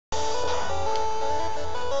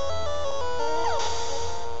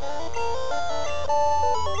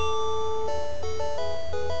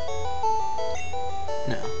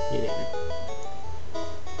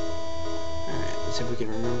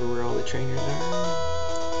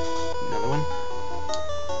Another one.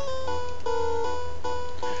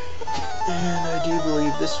 And I do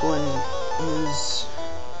believe this one is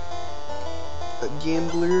a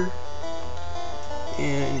Gambler,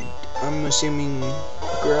 and I'm assuming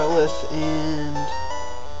Growlithe, and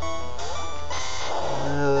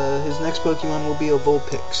his next Pokemon will be a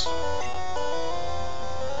Vulpix.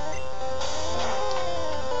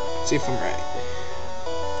 Let's see if I'm right.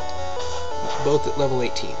 Both at level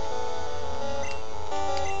 18.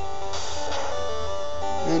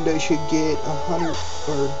 And I should get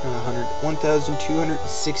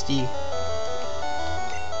 1,260,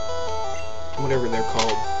 whatever they're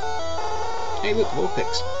called. Hey, look,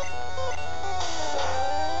 Vulpix.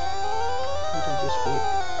 What did I just fight?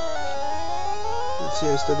 Let's see,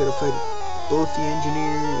 I still gotta fight both the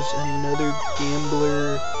Engineers and another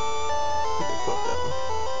Gambler. I think I fought that one.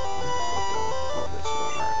 Oh, this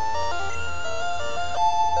one,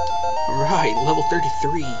 alright. Right, level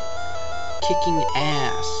 33. Kicking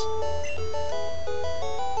ass.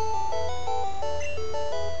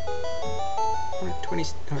 We're at 20.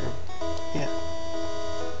 Yeah.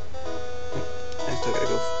 I still gotta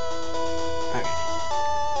go. Okay.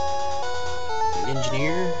 An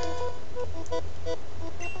Engineer.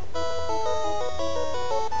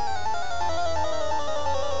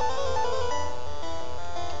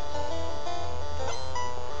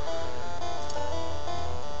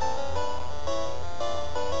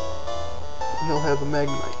 He'll have a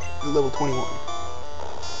Magnemite, level 21.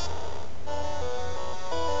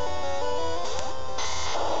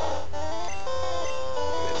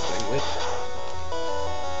 Whip.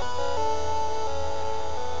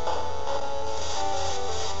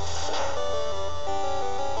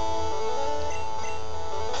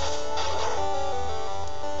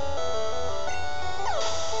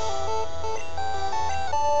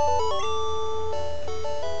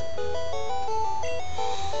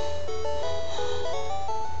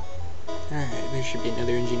 There should be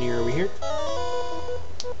another Engineer over here.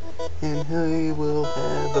 And he will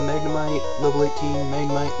have a Magnemite, level 18,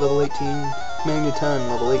 Magnemite, level 18, Magneton,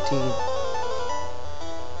 level 18.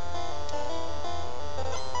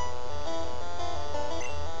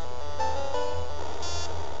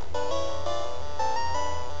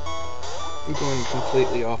 I'm going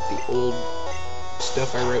completely off the old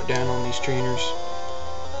stuff I wrote down on these trainers.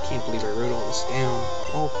 Can't believe I wrote all this down.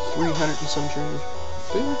 All 300 and some trainers.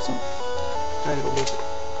 300 some? I gotta look.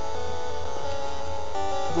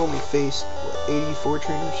 I've only faced, what, 84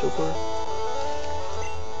 trainers so far?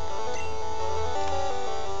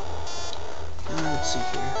 Let's see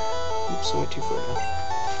here. Oops, I went too far now.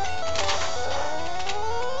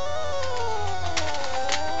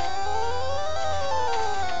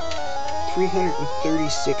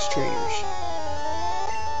 $336 trainers.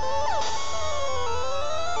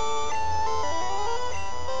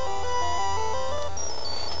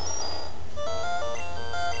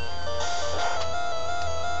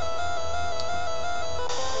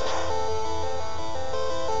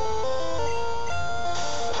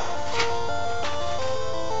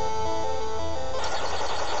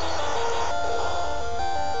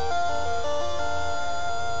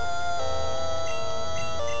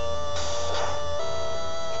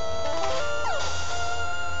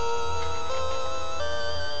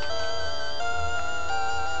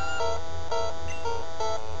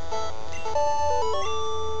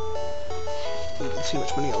 Let's see how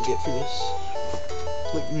much money I'll get for this.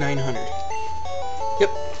 Like 900. Yep.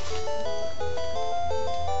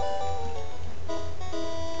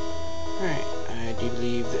 Alright, I do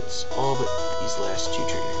believe that's all but these last two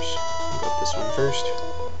trainers. I'll go with this one first.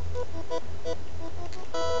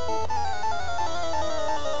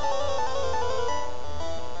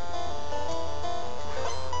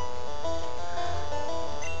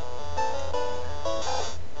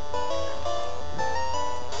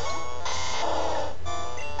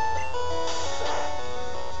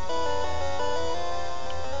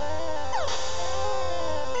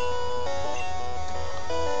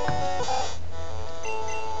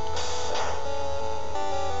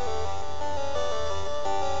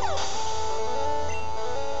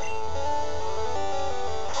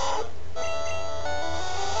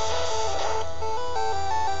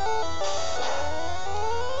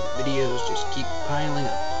 Videos just keep piling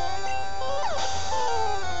up.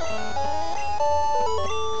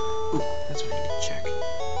 Ooh, that's what I need to check.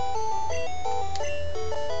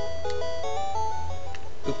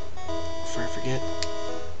 Oop, before I forget.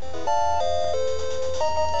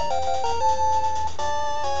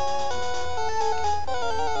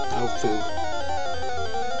 Oh, foo.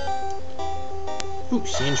 Ooh,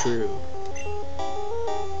 Sandshrew.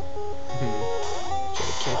 Try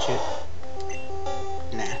to catch it.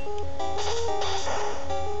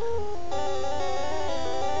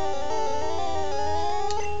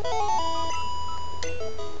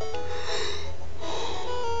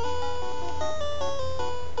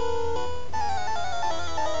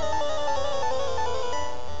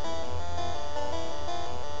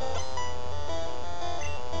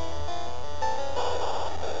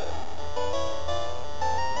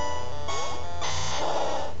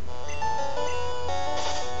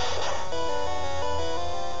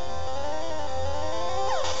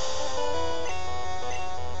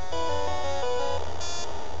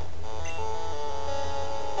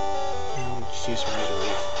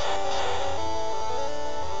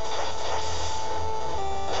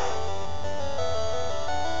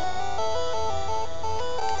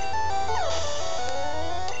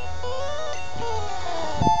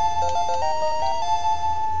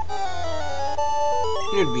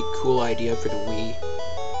 it'd be a cool idea for the Wii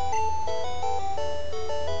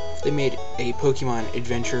if they made a Pokemon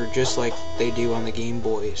adventure just like they do on the Game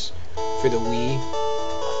Boys for the Wii,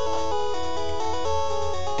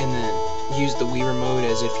 and then use the Wii remote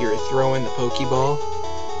as if you're throwing the Pokeball,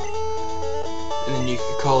 and then you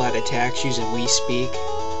could call out attacks using Wii Speak.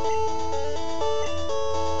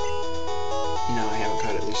 No, I haven't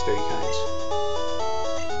caught at least 30 kinds.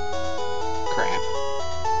 Crap.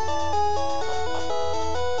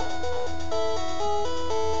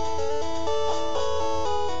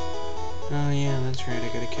 Oh yeah, that's right, I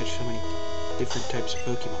gotta catch so many different types of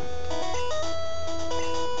Pokemon.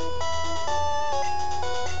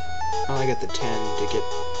 Oh, I got the 10 to get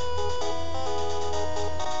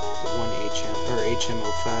the 1 HM, or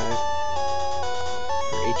HM05,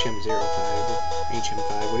 or HM05, or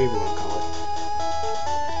HM5, whatever you want to call it.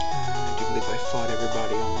 I do believe I fought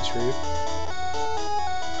everybody on this route.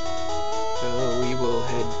 So we will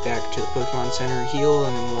head back to the Pokemon Center, heal,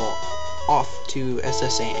 and then we'll off to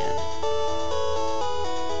SSN.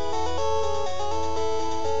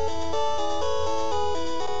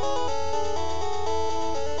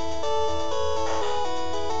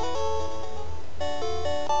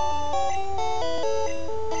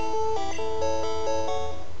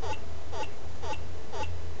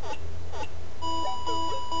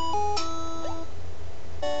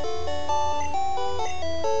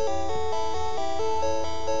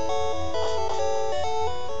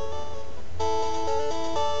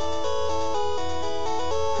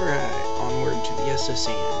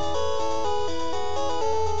 SSN.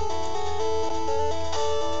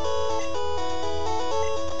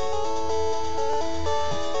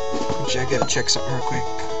 Which I gotta check something real quick.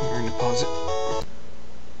 We're gonna pause it.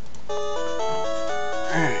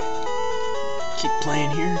 Alright. Keep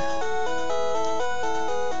playing here.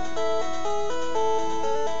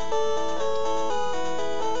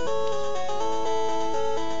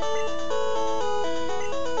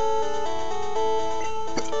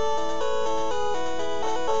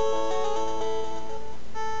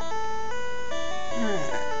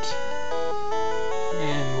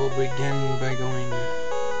 Begin by going,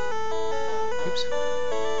 oops,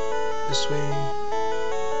 this way.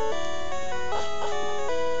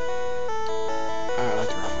 I went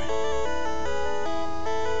the wrong way.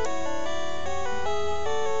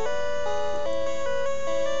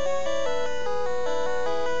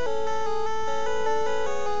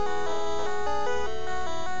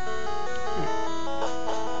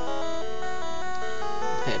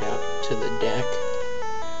 Head out to the deck.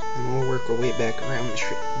 And we'll work our way back around the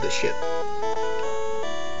ship.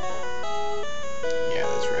 Yeah,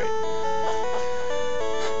 that's right.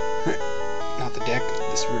 Not the deck,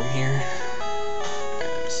 this room here.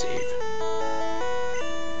 And save.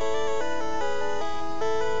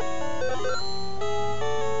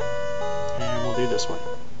 And we'll do this one.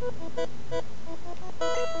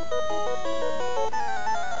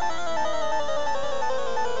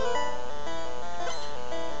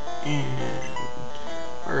 And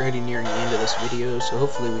already nearing the end of this video, so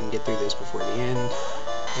hopefully we can get through this before the end.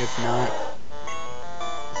 If not,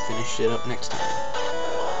 we'll finish it up next time.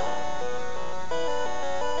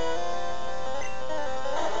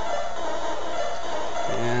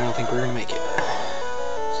 And I don't think we're gonna make it.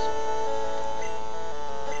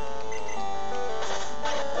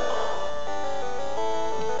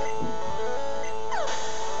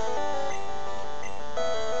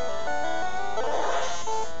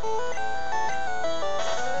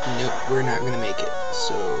 Nope, we're not gonna make it.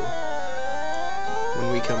 So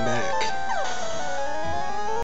when we come back,